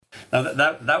Now,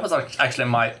 that was actually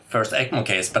my first ECMO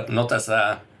case, but not as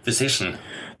a physician.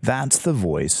 That's the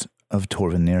voice of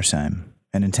Torvin Neersheim,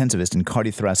 an intensivist and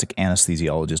cardiothoracic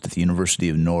anesthesiologist at the University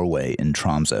of Norway in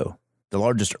Tromsø, the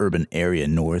largest urban area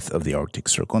north of the Arctic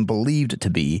Circle and believed to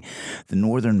be the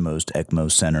northernmost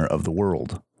ECMO center of the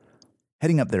world.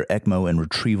 Heading up their ECMO and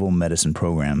retrieval medicine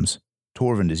programs,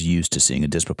 Torvin is used to seeing a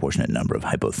disproportionate number of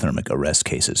hypothermic arrest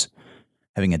cases.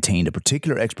 Having attained a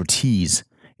particular expertise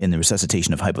in the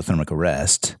resuscitation of hypothermic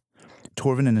arrest,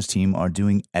 Torvin and his team are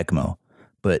doing ECMO,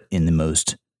 but in the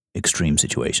most extreme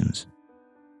situations.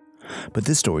 But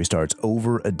this story starts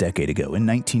over a decade ago, in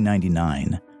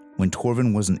 1999, when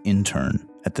Torvin was an intern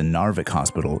at the Narvik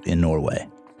Hospital in Norway.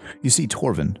 You see,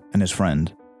 Torvin and his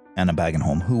friend, Anna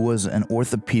Bagenholm, who was an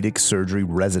orthopedic surgery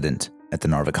resident at the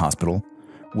Narvik Hospital,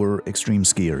 were extreme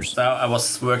skiers. So I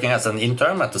was working as an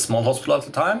intern at the small hospital at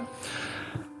the time,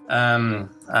 and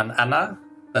Anna,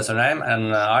 that's her name, and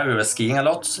we were skiing a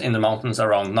lot in the mountains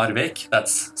around Narvik,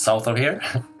 that's south of here.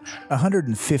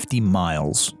 150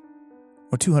 miles,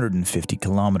 or 250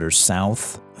 kilometers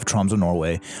south of Tromsø,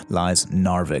 Norway, lies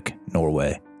Narvik,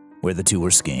 Norway, where the two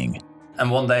were skiing. And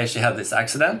one day she had this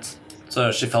accident,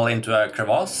 so she fell into a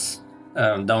crevasse,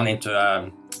 down into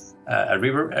a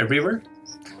river.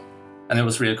 And it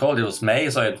was really cold, it was May,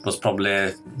 so it was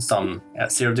probably some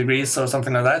 0 degrees or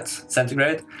something like that,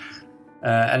 centigrade.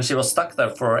 And she was stuck there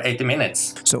for 80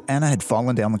 minutes. So Anna had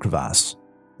fallen down the crevasse,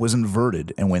 was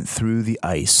inverted, and went through the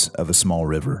ice of a small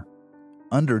river.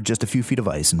 Under just a few feet of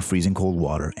ice and freezing cold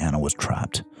water, Anna was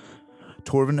trapped.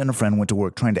 Torvin and a friend went to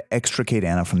work trying to extricate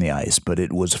Anna from the ice, but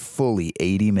it was fully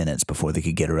 80 minutes before they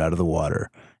could get her out of the water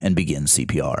and begin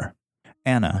CPR.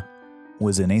 Anna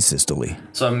was in asystole.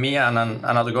 So me and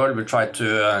another girl, we tried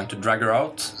to drag her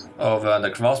out of the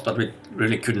crevasse, but we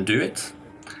really couldn't do it.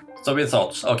 So we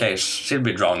thought, okay, she'll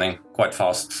be drowning quite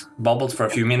fast. Bubbled for a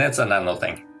few minutes and then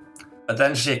nothing. But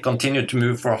then she continued to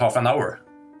move for half an hour.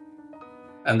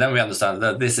 And then we understand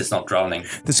that this is not drowning.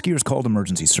 The skiers called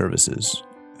emergency services,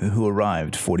 who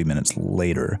arrived 40 minutes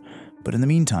later. But in the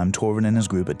meantime, Torvin and his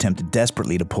group attempted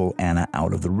desperately to pull Anna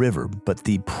out of the river, but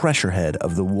the pressure head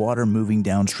of the water moving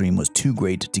downstream was too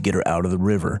great to get her out of the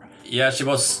river. Yeah, she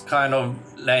was kind of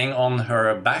laying on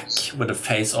her back with her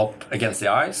face up against the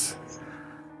ice.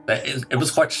 It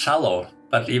was quite shallow,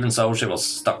 but even so, she was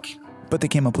stuck. But they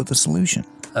came up with a solution.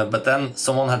 But then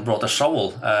someone had brought a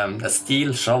shovel, a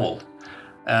steel shovel,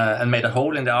 and made a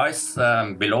hole in the ice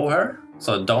below her,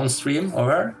 so downstream of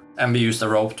her. And we used a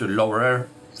rope to lower her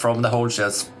from the hole she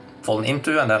has fallen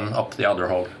into and then up the other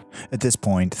hole. At this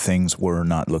point, things were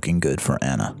not looking good for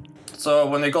Anna. So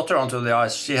when we got her onto the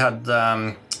ice, she had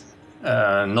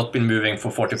not been moving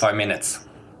for 45 minutes.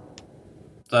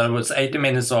 So it was 80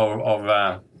 minutes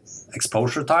of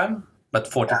exposure time,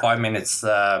 but 45 minutes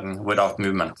without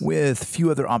movement. With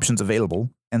few other options available,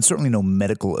 and certainly no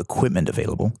medical equipment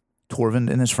available, Torvin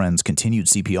and his friends continued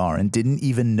CPR and didn't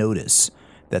even notice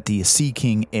that the Sea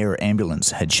King air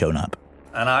ambulance had shown up.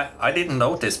 And I didn't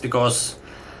notice because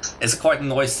it's a quite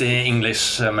noisy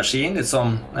English machine. It's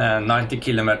on 90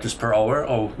 kilometers per hour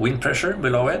of wind pressure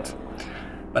below it.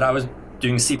 But I was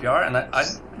doing CPR and I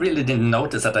really didn't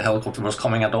notice that the helicopter was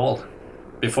coming at all.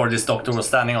 Before this doctor was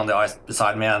standing on the ice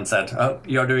beside me and said, "Oh,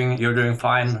 you're doing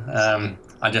fine.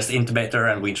 I just intubate her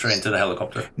and winch her into the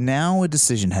helicopter." Now a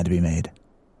decision had to be made.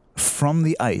 From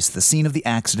the ice, the scene of the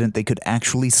accident, they could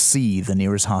actually see the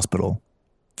nearest hospital,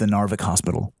 the Narvik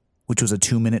Hospital, which was a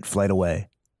 2-minute flight away.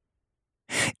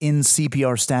 In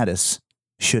CPR status,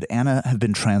 should Anna have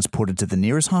been transported to the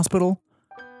nearest hospital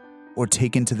or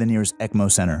taken to the nearest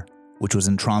ECMO center, which was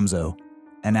in Tromsø,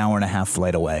 an hour-and-a-half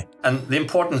flight away? And the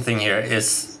important thing here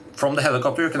is from the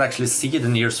helicopter, you can actually see the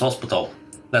nearest hospital.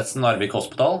 That's Narvik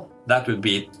Hospital. That would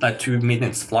be like 2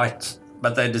 minutes flight.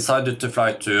 But they decided to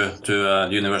fly to the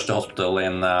University Hospital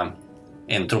in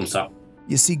Tromsø.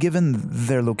 You see, given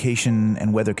their location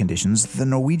and weather conditions, the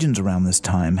Norwegians around this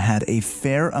time had a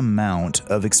fair amount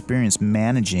of experience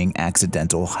managing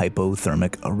accidental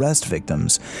hypothermic arrest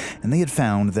victims, and they had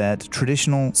found that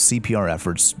traditional CPR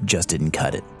efforts just didn't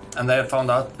cut it. And they found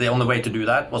out the only way to do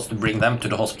that was to bring them to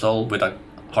the hospital with a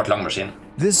heart-lung machine.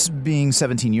 This being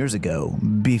 17 years ago,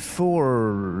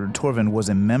 before Torvin was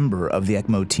a member of the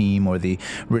ECMO team or the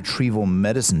retrieval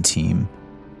medicine team,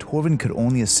 Torvin could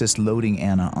only assist loading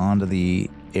Anna onto the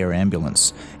air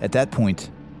ambulance. At that point,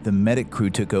 the medic crew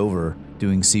took over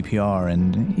doing CPR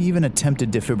and even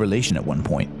attempted defibrillation at one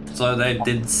point. So they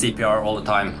did CPR all the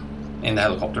time in the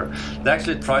helicopter. They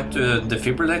actually tried to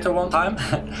defibrillate her one time,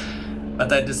 but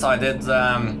they decided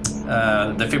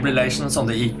The fibrillations on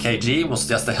the EKG was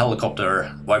just the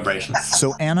helicopter vibrations.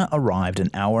 So Anna arrived an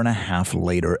hour and a half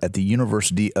later at the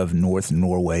University of North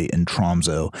Norway in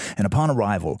Tromsø, and upon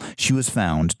arrival, she was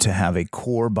found to have a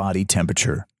core body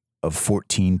temperature of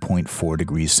 14.4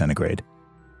 degrees centigrade.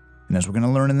 And as we're going to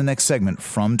learn in the next segment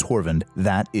from Torvind,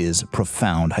 that is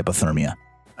profound hypothermia.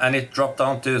 And it dropped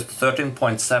down to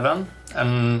 13.7,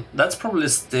 and that's probably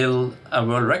still a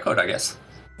world record, I guess.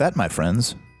 That, my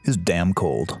friends, is damn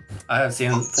cold. I have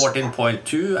seen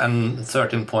 14.2 and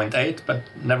 13.8, but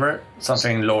never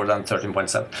something lower than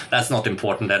 13.7. That's not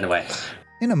important anyway.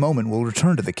 In a moment, we'll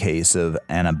return to the case of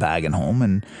Anna Bagenholm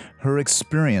and her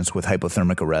experience with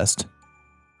hypothermic arrest,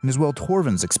 and as well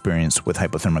Torvind's experience with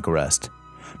hypothermic arrest.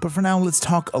 But for now, let's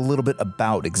talk a little bit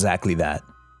about exactly that.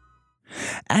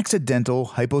 Accidental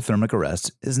hypothermic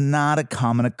arrest is not a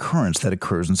common occurrence that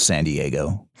occurs in San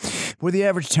Diego, where the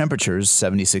average temperature is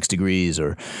 76 degrees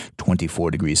or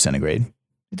 24 degrees centigrade.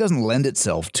 It doesn't lend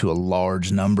itself to a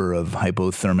large number of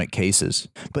hypothermic cases.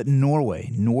 But Norway,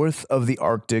 north of the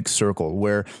Arctic Circle,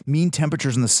 where mean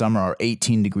temperatures in the summer are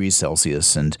 18 degrees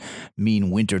Celsius and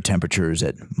mean winter temperatures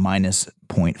at minus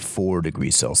 0.4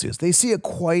 degrees Celsius, they see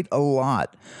quite a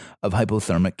lot of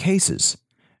hypothermic cases.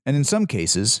 And in some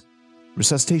cases,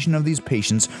 resuscitation of these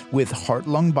patients with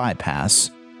heart-lung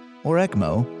bypass, or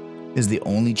ECMO, is the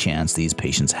only chance these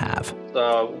patients have.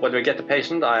 So when we get the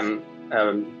patient, I'm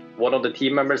one of the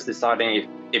team members deciding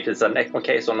if it's an ECMO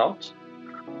case or not.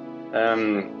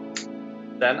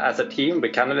 Then as a team, we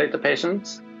cannulate the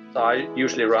patient. So I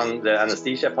usually run the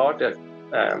anesthesia part, the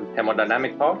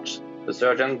hemodynamic part. The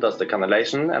surgeon does the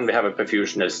cannulation, and we have a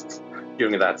perfusionist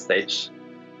during that stage.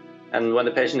 And when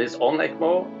the patient is on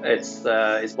ECMO,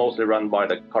 it's mostly run by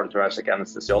the cardiothoracic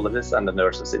anesthesiologist and the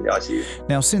nurses in the ICU.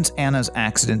 Now, since Anna's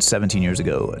accident 17 years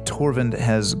ago, Torvind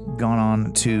has gone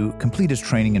on to complete his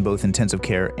training in both intensive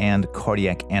care and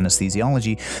cardiac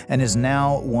anesthesiology, and is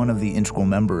now one of the integral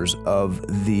members of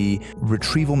the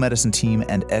retrieval medicine team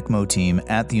and ECMO team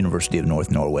at the University of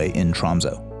North Norway in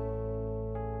Tromsø.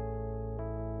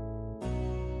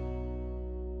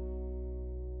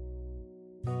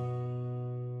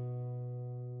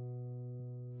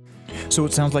 So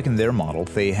it sounds like in their model,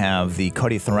 they have the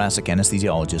cardiothoracic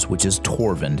anesthesiologist, which is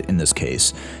Torvind in this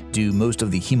case, do most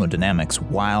of the hemodynamics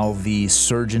while the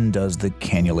surgeon does the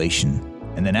cannulation.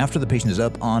 And then after the patient is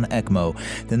up on ECMO,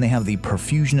 then they have the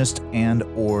perfusionist and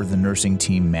or the nursing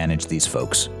team manage these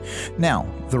folks. Now,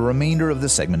 the remainder of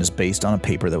this segment is based on a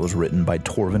paper that was written by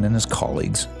Torvind and his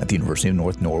colleagues at the University of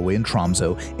North Norway in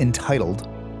Tromsø entitled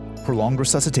 "Prolonged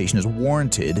Resuscitation is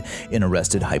Warranted in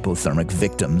Arrested Hypothermic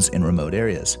Victims in Remote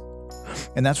Areas."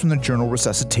 And that's from the journal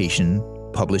Resuscitation,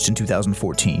 published in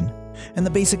 2014. And the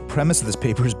basic premise of this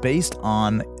paper is based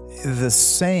on the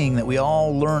saying that we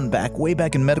all learned way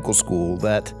back in medical school,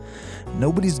 that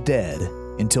nobody's dead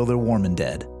until they're warm and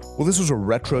dead. Well, this was a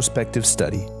retrospective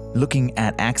study looking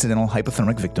at accidental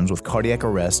hypothermic victims with cardiac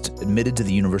arrest admitted to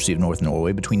the University of North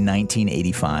Norway between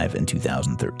 1985 and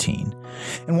 2013.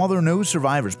 And while there were no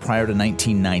survivors prior to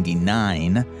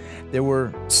 1999, there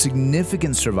were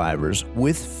significant survivors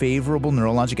with favorable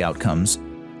neurologic outcomes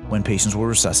when patients were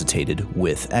resuscitated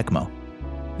with ECMO.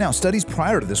 Now, studies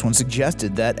prior to this one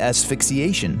suggested that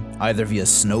asphyxiation, either via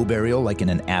snow burial like in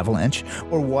an avalanche,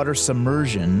 or water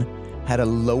submersion, had a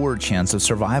lower chance of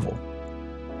survival.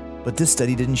 But this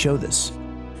study didn't show this.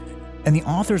 And the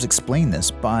authors explain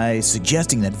this by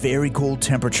suggesting that very cold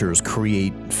temperatures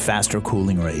create faster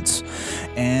cooling rates,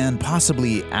 and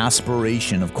possibly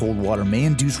aspiration of cold water may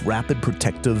induce rapid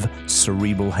protective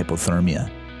cerebral hypothermia.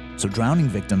 So drowning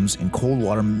victims in cold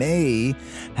water may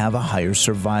have a higher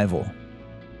survival.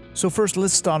 So first,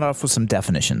 let's start off with some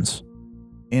definitions.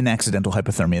 In accidental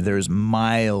hypothermia, there is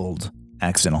mild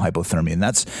accidental hypothermia, and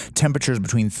that's temperatures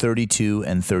between 32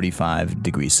 and 35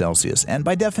 degrees Celsius. And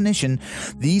by definition,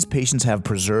 these patients have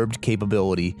preserved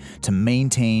capability to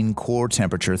maintain core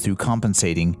temperature through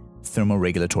compensating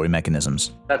thermoregulatory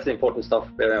mechanisms. That's the important stuff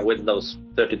with those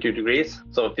 32 degrees.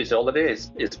 So physiology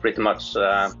is pretty much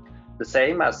the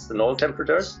same as the normal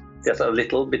temperatures, just a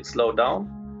little bit slowed down,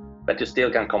 but you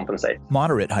still can compensate.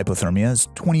 Moderate hypothermia is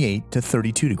 28 to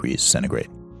 32 degrees centigrade.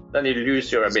 Then you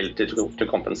lose your ability to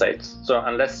compensate. So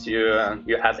unless you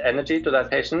add energy to that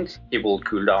patient, he will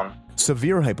cool down.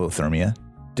 Severe hypothermia,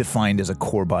 defined as a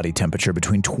core body temperature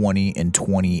between 20 and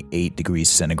 28 degrees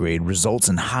centigrade, results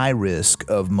in high risk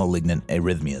of malignant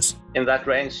arrhythmias. In that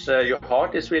range, your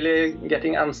heart is really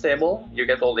getting unstable. You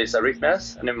get all these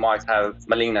arrhythmias, and you might have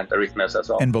malignant arrhythmias as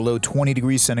well. And below 20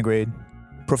 degrees centigrade,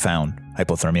 profound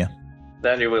hypothermia.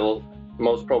 Then you will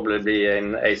most probably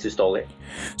in asystole.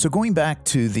 So going back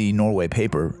to the Norway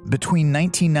paper, between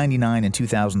 1999 and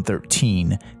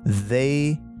 2013,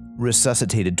 they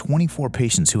resuscitated 24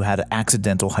 patients who had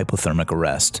accidental hypothermic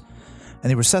arrest. And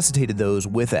they resuscitated those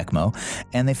with ECMO,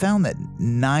 and they found that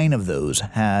 9 of those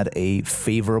had a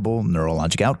favorable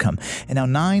neurologic outcome. And now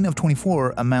 9 of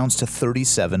 24 amounts to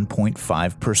 37.5%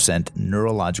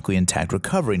 neurologically intact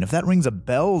recovery. And if that rings a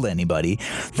bell to anybody,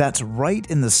 that's right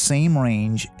in the same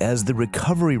range as the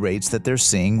recovery rates that they're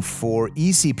seeing for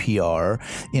ECPR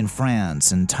in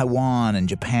France and Taiwan and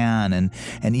Japan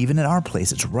and even at our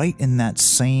place. It's right in that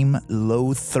same low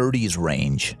 30s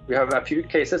range. We have a few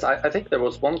cases. I think there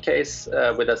was one case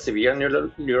with a severe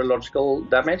neurological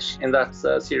damage in that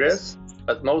series,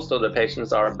 but most of the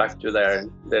patients are back to their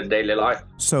daily life.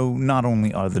 So not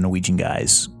only are the Norwegian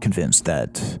guys convinced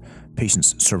that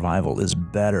patients' survival is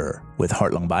better with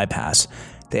heart-lung bypass,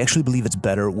 they actually believe it's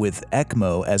better with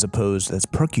ECMO that's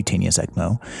percutaneous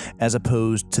ECMO, as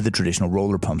opposed to the traditional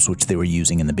roller pumps which they were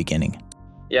using in the beginning.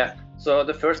 Yeah, so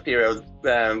the first period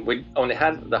we only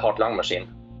had the heart-lung machine,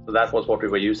 so that was what we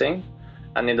were using.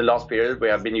 And in the last period, we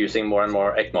have been using more and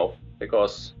more ECMO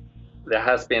because there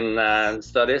has been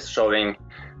studies showing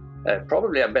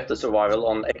probably a better survival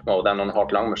on ECMO than on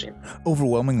heart-lung machine.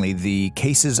 Overwhelmingly, the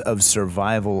cases of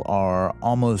survival are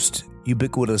almost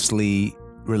ubiquitously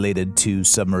related to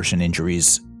submersion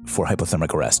injuries for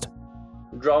hypothermic arrest.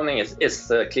 Drowning is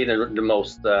clearly the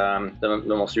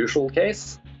most usual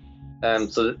case.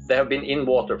 So they have been in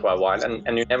water for a while,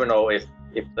 and you never know if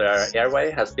their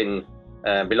airway has been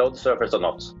below the surface or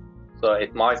not. So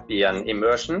it might be an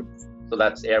immersion, so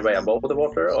that's airway above the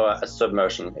water, or a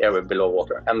submersion, airway below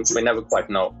water, and we never quite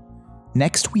know.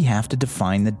 Next, we have to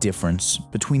define the difference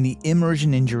between the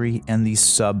immersion injury and the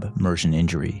submersion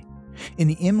injury. In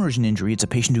the immersion injury, it's a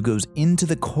patient who goes into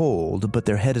the cold, but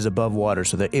their head is above water,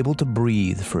 so they're able to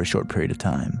breathe for a short period of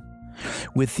time.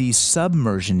 With the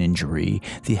submersion injury,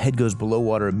 the head goes below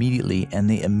water immediately, and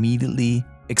they immediately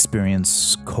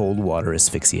experience cold water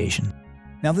asphyxiation.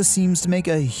 Now, this seems to make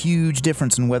a huge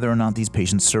difference in whether or not these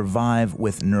patients survive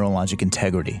with neurologic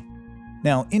integrity.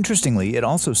 Now, interestingly, it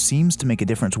also seems to make a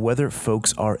difference whether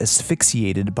folks are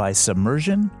asphyxiated by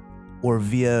submersion or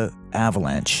via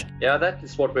avalanche. Yeah, that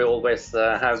is what we always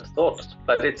have thought.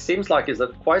 But it seems like it's a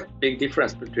quite big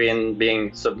difference between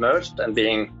being submerged and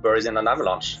being buried in an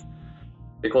avalanche.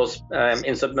 Because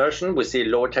in submersion, we see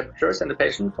lower temperatures in the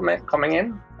patient coming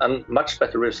in and much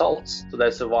better results. So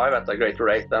they survive at a greater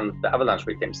rate than the avalanche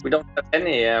victims. We don't have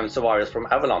any survivors from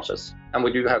avalanches, and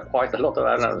we do have quite a lot of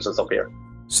avalanches up here.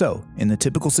 So, in the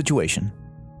typical situation,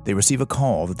 they receive a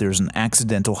call that there's an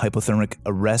accidental hypothermic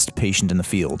arrest patient in the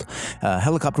field. A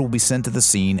helicopter will be sent to the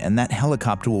scene, and that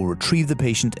helicopter will retrieve the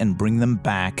patient and bring them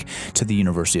back to the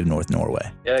University of North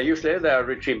Norway. Usually they are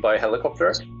retrieved by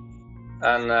helicopter,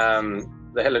 and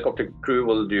the helicopter crew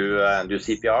will do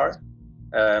CPR,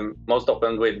 most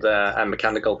often with a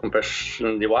mechanical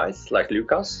compression device like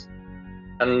Lucas.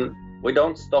 And we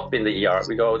don't stop in the ER.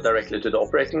 We go directly to the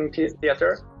operating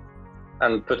theater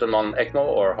and put them on ECMO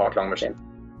or heart-lung machine.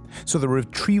 So the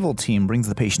retrieval team brings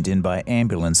the patient in by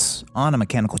ambulance on a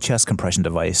mechanical chest compression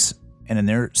device. And in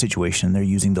their situation, they're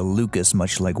using the Lucas,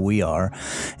 much like we are,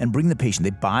 and bring the patient. They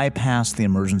bypass the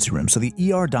emergency room. So the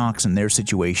ER docs in their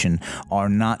situation are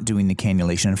not doing the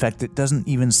cannulation. In fact, it doesn't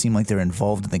even seem like they're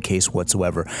involved in the case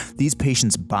whatsoever. These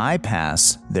patients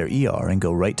bypass their ER and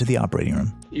go right to the operating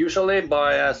room. Usually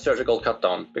by a surgical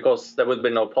cut-down, because there would be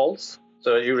no pulse.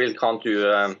 So you really can't do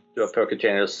a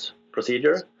percutaneous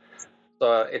procedure.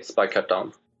 So it's by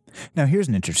cut-down. Now, here's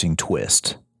an interesting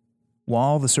twist.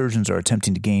 While the surgeons are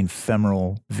attempting to gain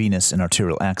femoral, venous, and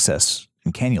arterial access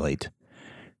and cannulate,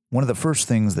 one of the first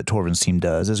things that Torvin's team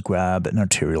does is grab an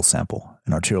arterial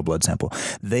blood sample.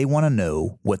 They want to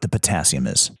know what the potassium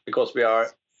is. Because we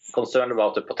are concerned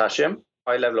about the potassium,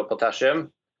 high level of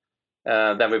potassium,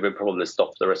 then we will probably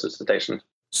stop the resuscitation.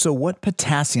 So what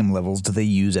potassium levels do they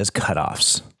use as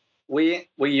cutoffs? We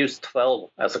use 12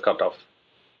 as a cutoff.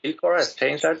 ILCOR has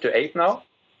changed that to 8 now.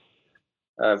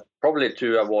 Probably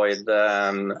to avoid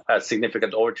a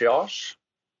significant overtriage,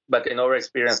 but in our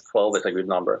experience, 12 is a good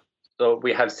number. So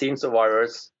we have seen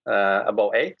survivors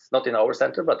above 8, not in our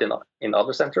center, but in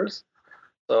other centers.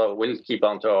 So we'll keep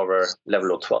on to our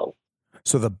level of 12.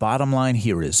 So the bottom line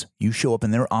here is, you show up in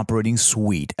their operating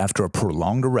suite after a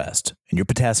prolonged arrest, and your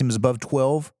potassium is above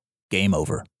 12, game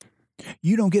over.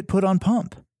 You don't get put on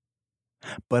pump.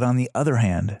 But on the other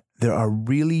hand, there are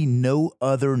really no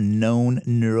other known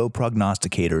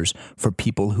neuroprognosticators for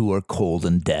people who are cold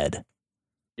and dead.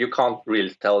 You can't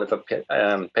really tell if a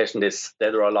patient is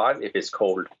dead or alive if it's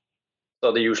cold.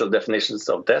 So the usual definitions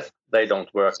of death, they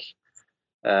don't work.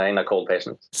 in a cold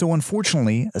patient. So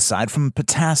unfortunately, aside from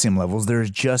potassium levels, there is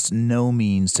just no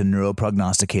means to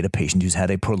neuroprognosticate a patient who's had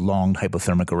a prolonged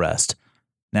hypothermic arrest.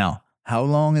 Now, how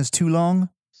long is too long?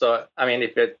 So, I mean,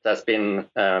 if it has been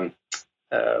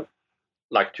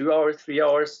like 2 hours, 3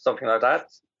 hours, something like that,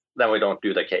 then we don't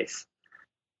do the case.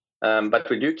 But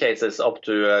we do cases up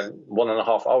to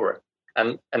 1.5 hours.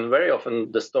 And very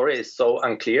often the story is so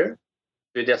unclear,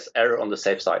 we just err on the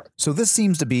safe side. So this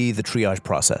seems to be the triage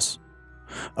process.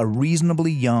 A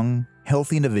reasonably young,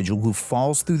 healthy individual who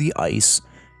falls through the ice,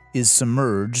 is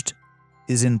submerged,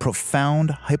 is in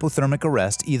profound hypothermic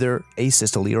arrest, either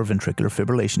asystole or ventricular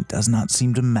fibrillation, does not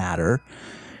seem to matter,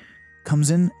 comes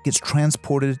in, gets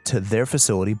transported to their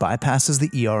facility, bypasses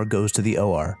the ER, goes to the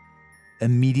OR.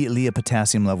 Immediately a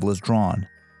potassium level is drawn.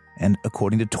 And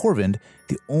according to Torvind,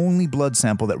 the only blood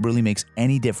sample that really makes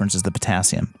any difference is the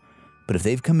potassium. But if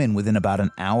they've come in within about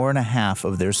an hour and a half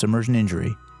of their submersion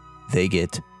injury, they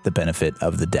get the benefit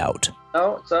of the doubt.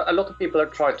 No, so a lot of people are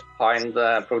trying to find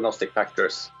prognostic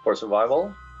factors for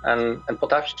survival, and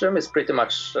potassium is pretty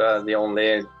much the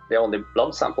only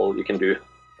blood sample you can do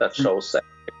that shows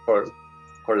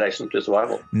correlation to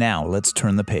survival. Now let's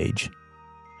turn the page.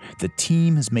 The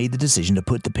team has made the decision to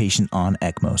put the patient on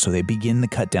ECMO, so they begin the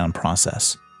cut-down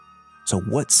process. So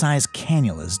what size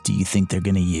cannulas do you think they're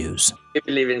going to use? We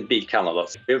believe in big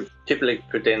cannulas. We typically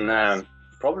put in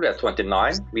probably a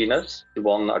 29 venous to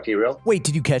 1 arterial. Wait,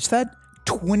 did you catch that?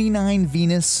 29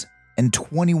 venous and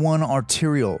 21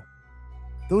 arterial.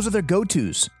 Those are their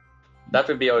go-tos. That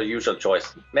would be our usual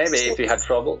choice. Maybe if you had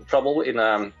trouble in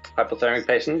a hypothermic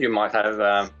patient, you might have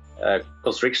a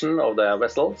constriction of the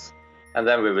vessels, and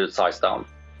then we will size down.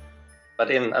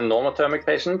 But in a normothermic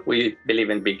patient, we believe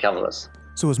in big cannulas.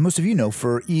 So as most of you know,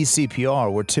 for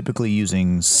ECPR, we're typically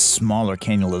using smaller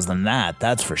cannulas than that,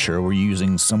 that's for sure. We're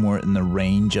using somewhere in the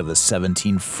range of a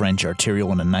 17 French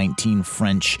arterial and a 19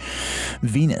 French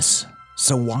venous.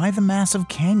 So why the massive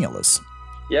cannulas?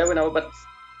 Yeah, we know, but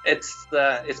it's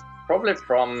probably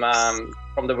from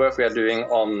the work we are doing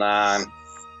on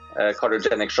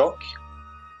cardiogenic shock.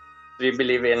 We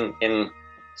believe in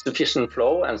sufficient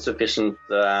flow and sufficient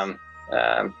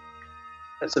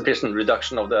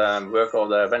reduction of the work of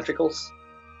the ventricles.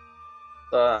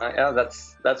 So yeah,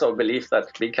 that's our belief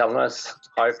that big cannulas,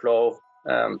 high flow,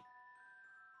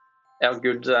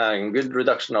 good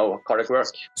reduction of cardiac work.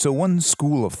 So one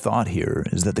school of thought here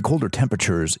is that the colder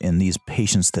temperatures in these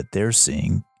patients that they're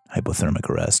seeing, hypothermic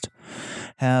arrest,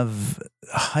 have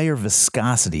higher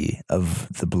viscosity of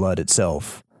the blood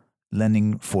itself,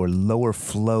 lending for lower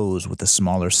flows with the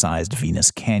smaller sized venous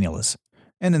cannulas.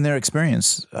 And in their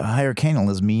experience, higher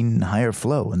cannulas mean higher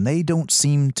flow, and they don't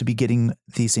seem to be getting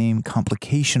the same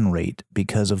complication rate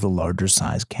because of the larger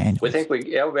size cannulas. We think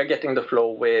we're getting the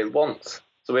flow we want.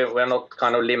 So we're not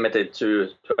kind of limited to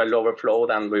a lower flow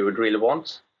than we would really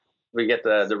want. We get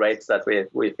the rates that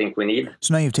we think we need.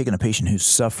 So now you've taken a patient who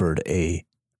suffered a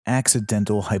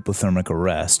accidental hypothermic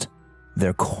arrest.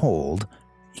 They're cold.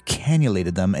 You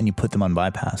cannulated them and you put them on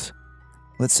bypass.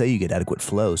 Let's say you get adequate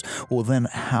flows. Well, then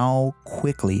how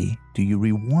quickly do you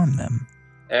rewarm them?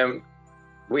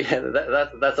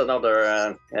 That's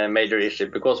another major issue,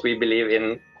 because we believe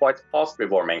in quite fast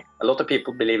rewarming. A lot of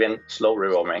people believe in slow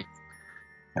rewarming.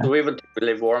 So we would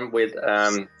typically warm with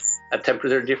a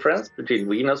temperature difference between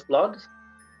venous blood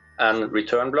and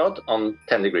return blood on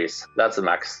 10 degrees. That's the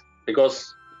max.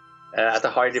 Because at a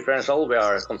high differential, we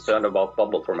are concerned about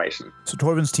bubble formation. So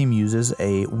Torvind's team uses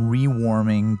a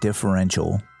rewarming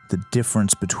differential, the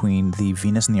difference between the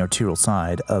venous and the arterial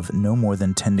side, of no more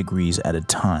than 10 degrees at a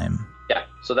time. Yeah,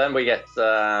 so then we get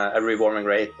a rewarming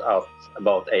rate of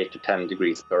about 8 to 10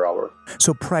 degrees per hour.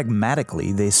 So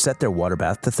pragmatically, they set their water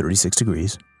bath to 36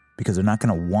 degrees because they're not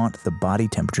going to want the body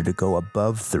temperature to go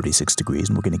above 36 degrees.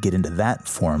 And we're going to get into that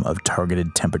form of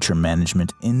targeted temperature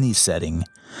management in the setting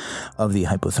of the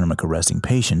hypothermic arresting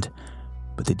patient.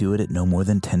 But they do it at no more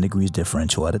than 10 degrees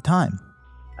differential at a time.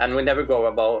 And we never go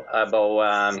above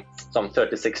some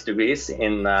 36 degrees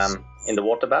in the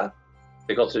water bath,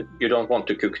 because you don't want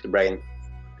to cook the brain.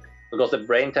 Because the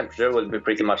brain temperature will be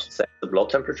pretty much the same as the blood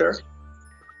temperature,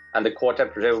 and the core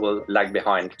temperature will lag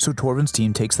behind. So Torvind's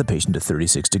team takes the patient to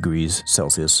 36 degrees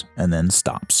Celsius and then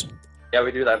stops. Yeah,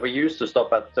 we do that. We used to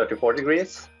stop at 34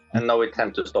 degrees, and now we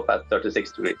tend to stop at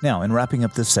 36 degrees. Now, in wrapping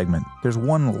up this segment, there's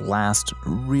one last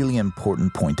really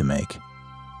important point to make.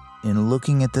 In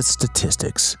looking at the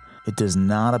statistics, it does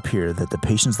not appear that the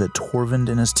patients that Torvind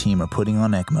and his team are putting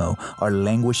on ECMO are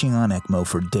languishing on ECMO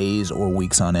for days or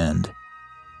weeks on end.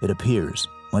 It appears,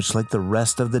 much like the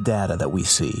rest of the data that we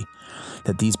see,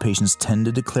 that these patients tend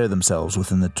to declare themselves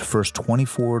within the first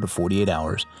 24 to 48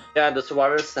 hours. Yeah, the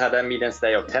survivors had a median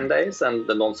stay of 10 days and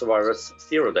the non-survivors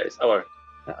 0 days, or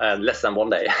less than 1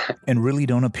 day. And really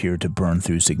don't appear to burn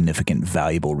through significant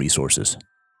valuable resources.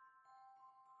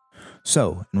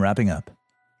 So, in wrapping up,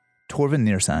 Torvald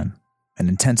Neersheim, an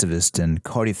intensivist and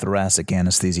cardiothoracic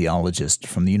anesthesiologist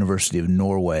from the University of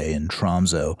Norway in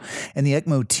Tromsø, and the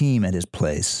ECMO team at his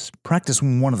place practice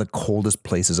in one of the coldest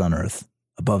places on Earth,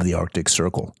 above the Arctic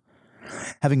Circle.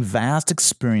 Having vast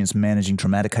experience managing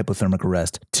traumatic hypothermic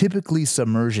arrest, typically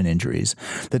submersion injuries,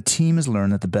 the team has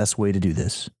learned that the best way to do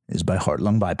this is by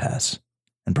heart-lung bypass,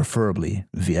 and preferably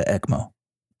via ECMO,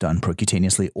 done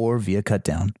percutaneously or via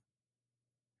cut-down.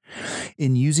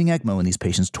 In using ECMO in these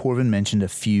patients, Torvald mentioned a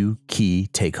few key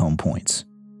take-home points.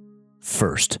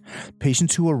 First,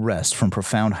 patients who arrest from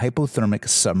profound hypothermic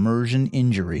submersion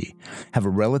injury have a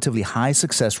relatively high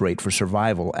success rate for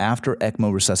survival after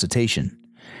ECMO resuscitation,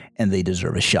 and they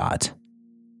deserve a shot.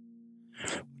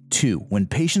 2, when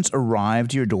patients arrive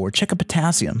to your door, check a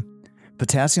potassium.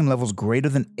 Potassium levels greater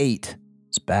than 8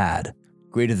 is bad.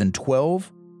 Greater than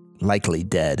 12, likely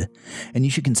dead, and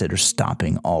you should consider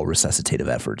stopping all resuscitative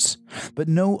efforts. But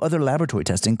no other laboratory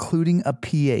test, including a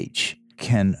pH,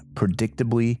 can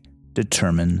predictably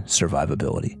determine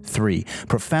survivability. 3,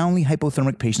 profoundly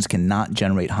hypothermic patients cannot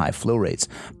generate high flow rates,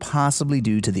 possibly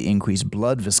due to the increased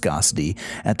blood viscosity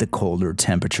at the colder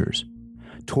temperatures.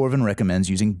 Torvald recommends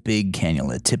using big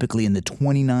cannula, typically in the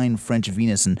 29 French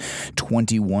venous and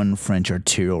 21 French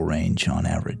arterial range on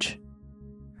average.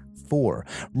 4,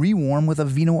 rewarm with a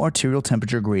veno-arterial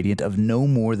temperature gradient of no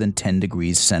more than 10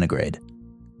 degrees centigrade.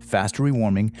 Faster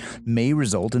rewarming may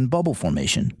result in bubble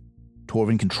formation.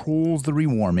 Torvald controls the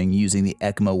rewarming using the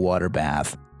ECMO water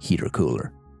bath heater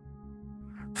cooler.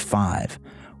 5,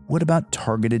 what about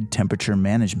targeted temperature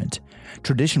management?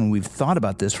 Traditionally, we've thought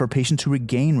about this for patients who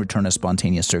regain return of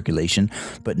spontaneous circulation,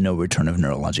 but no return of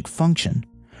neurologic function.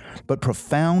 But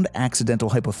profound accidental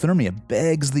hypothermia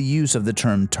begs the use of the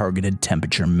term targeted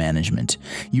temperature management.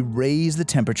 You raise the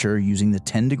temperature using the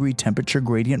 10-degree temperature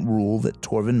gradient rule that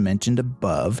Torvald mentioned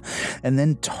above, and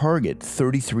then target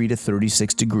 33 to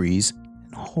 36 degrees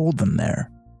and hold them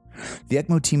there. The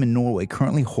ECMO team in Norway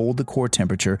currently hold the core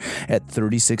temperature at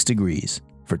 36 degrees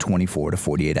for 24 to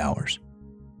 48 hours.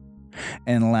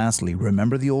 And lastly,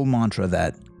 remember the old mantra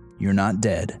that you're not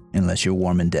dead unless you're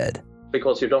warm and dead.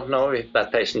 Because you don't know if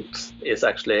that patient is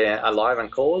actually alive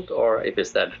and cold or if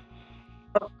he's dead.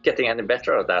 I'm not getting any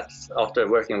better at that after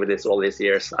working with this all these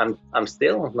years. I'm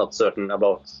still not certain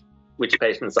about which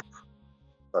patients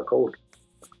are cold.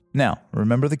 Now,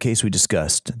 remember the case we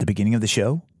discussed at the beginning of the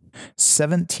show?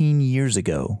 17 years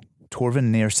ago, Torvald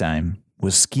Neersheim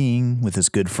was skiing with his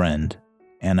good friend,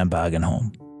 Anna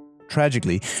Bagenholm.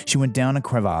 Tragically, she went down a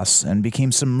crevasse and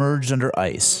became submerged under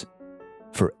ice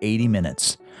for 80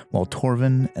 minutes, while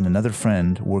Torvald and another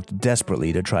friend worked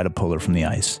desperately to try to pull her from the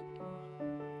ice.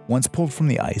 Once pulled from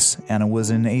the ice, Anna was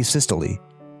in asystole,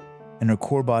 and her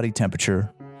core body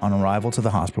temperature on arrival to the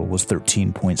hospital was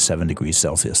 13.7 degrees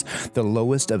Celsius, the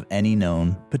lowest of any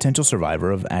known potential survivor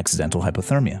of accidental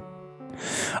hypothermia.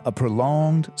 A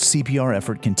prolonged CPR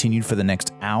effort continued for the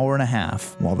next hour and a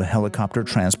half while the helicopter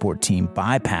transport team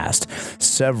bypassed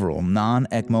several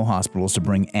non-ECMO hospitals to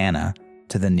bring Anna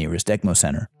to the nearest ECMO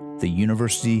center, the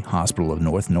University Hospital of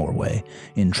North Norway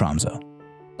in Tromsø.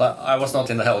 I was not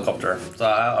in the helicopter, so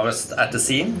I was at the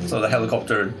scene, so the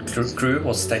helicopter crew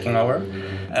was taking over,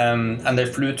 and they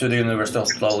flew to the University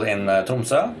Hospital in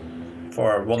Tromsø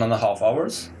for 1.5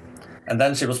 hours, and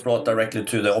then she was brought directly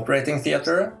to the operating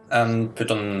theater and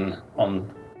put on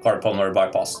cardiopulmonary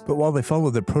bypass. But while they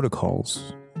followed the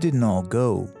protocols, it didn't all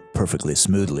go perfectly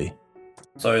smoothly.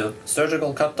 So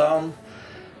surgical cut down,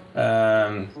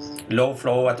 low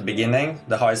flow at the beginning,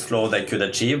 the highest flow they could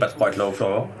achieve, but quite low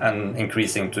flow, and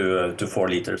increasing to 4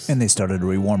 liters. And they started to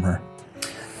rewarm her.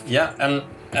 Yeah,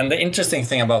 and the interesting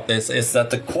thing about this is that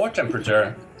the core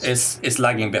temperature is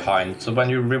lagging behind. So when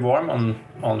you rewarm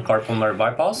on cardiopulmonary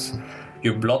bypass,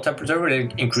 your blood temperature will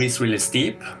increase really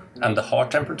steep, and the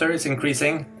heart temperature is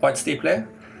increasing quite steeply.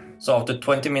 So after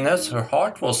 20 minutes, her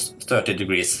heart was 30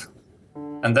 degrees.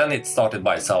 And then it started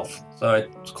by itself. So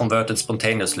it converted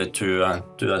spontaneously to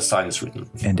a sinus rhythm.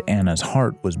 And Anna's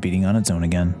heart was beating on its own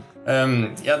again.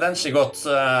 Then she got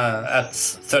at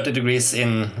 30 degrees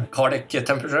in cardiac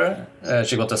temperature.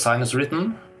 She got a sinus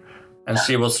rhythm. And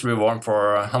she was rewarmed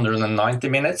for 190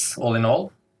 minutes, all in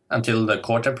all, until the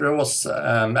core temperature was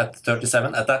at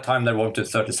 37. At that time, they warmed to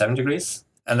 37 degrees.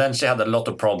 And then she had a lot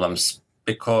of problems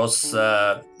because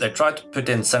they tried to put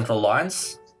in central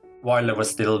lines while they were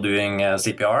still doing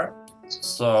CPR.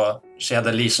 So she had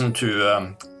a lesion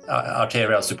to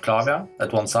arteria subclavia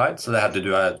at one side, so they had to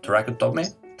do a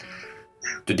thoracotomy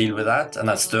to deal with that, and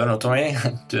a sternotomy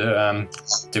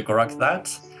to correct that.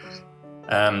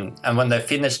 And when they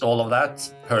finished all of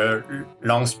that, her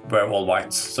lungs were all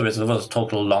white, so it was a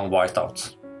total lung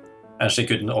whiteout, and she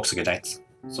couldn't oxygenate.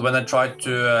 So when they tried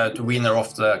to wean her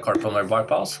off the cardiopulmonary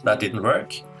bypass, that didn't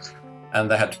work, and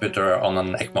they had to put her on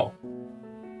an ECMO.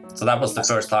 So that was the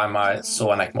first time I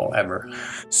saw an ECMO ever.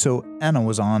 So Anna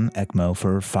was on ECMO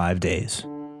for 5 days.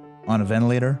 On a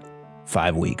ventilator,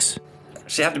 5 weeks.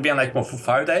 She had to be on ECMO for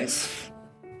 5 days.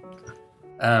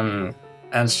 And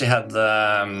she had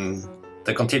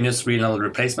the continuous renal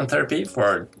replacement therapy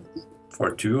for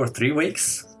 2 or 3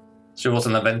 weeks. She was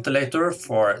on a ventilator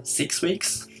for 6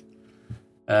 weeks.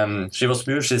 She was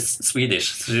moved, she's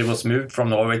Swedish. She was moved from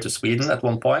Norway to Sweden at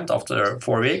one point after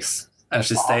 4 weeks. And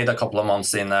she stayed a couple of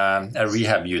months in a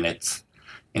rehab unit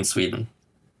in Sweden.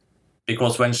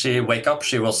 Because when she wake up,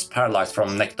 she was paralyzed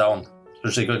from neck down. So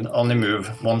she could only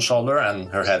move one shoulder and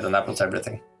her head, and that was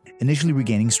everything. Initially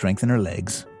regaining strength in her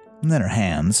legs, and then her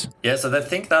hands. Yeah, so they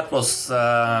think that was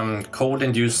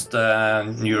cold-induced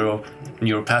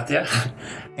neuropathy.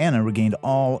 Anna regained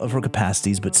all of her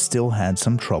capacities, but still had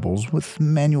some troubles with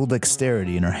manual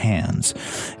dexterity in her hands.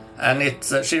 And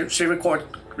she recovered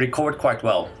quite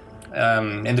well.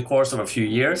 In the course of a few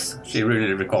years, she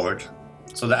really recovered.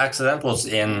 So the accident was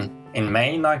in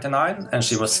May 99, and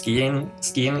she was skiing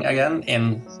again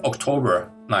in October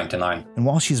 99. And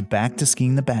while she's back to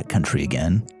skiing the backcountry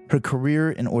again, her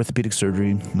career in orthopedic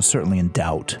surgery was certainly in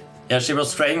doubt. Yeah, she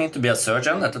was training to be a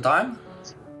surgeon at the time,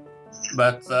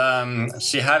 but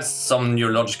she has some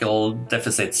neurological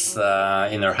deficits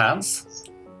in her hands.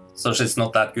 So she's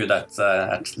not that good at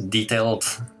detailed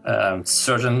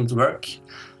surgeon work.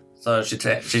 So she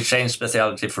changed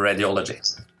specialty for radiology,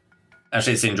 and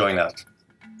she's enjoying that.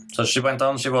 So she went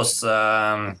on. She was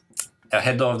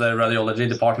head of the radiology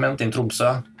department in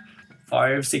Tromsø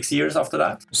 5-6 years after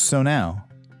that. So now,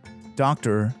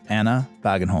 Dr. Anna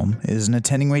Bagenholm is an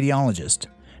attending radiologist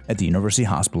at the University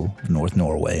Hospital of North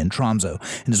Norway in Tromsø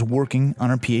and is working on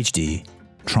her PhD,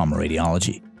 trauma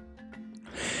radiology.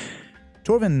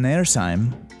 Torvin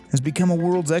Nersheim has become a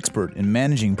world's expert in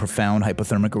managing profound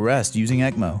hypothermic arrest using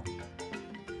ECMO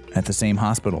at the same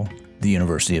hospital, the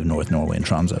University of North Norway in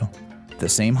Tromsø, the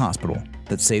same hospital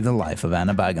that saved the life of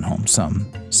Anna Bagenholm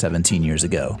some 17 years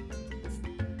ago.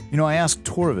 You know, I asked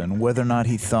Torvin whether or not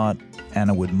he thought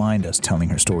Anna would mind us telling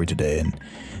her story today, and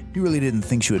he really didn't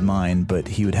think she would mind, but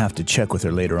he would have to check with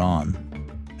her later on.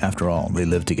 After all, they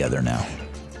live together now.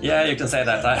 Yeah, you can say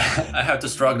that. I have to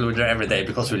struggle with her every day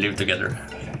because we live together.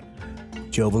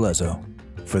 Joe Velezzo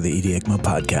for the ED ECMO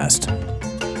podcast.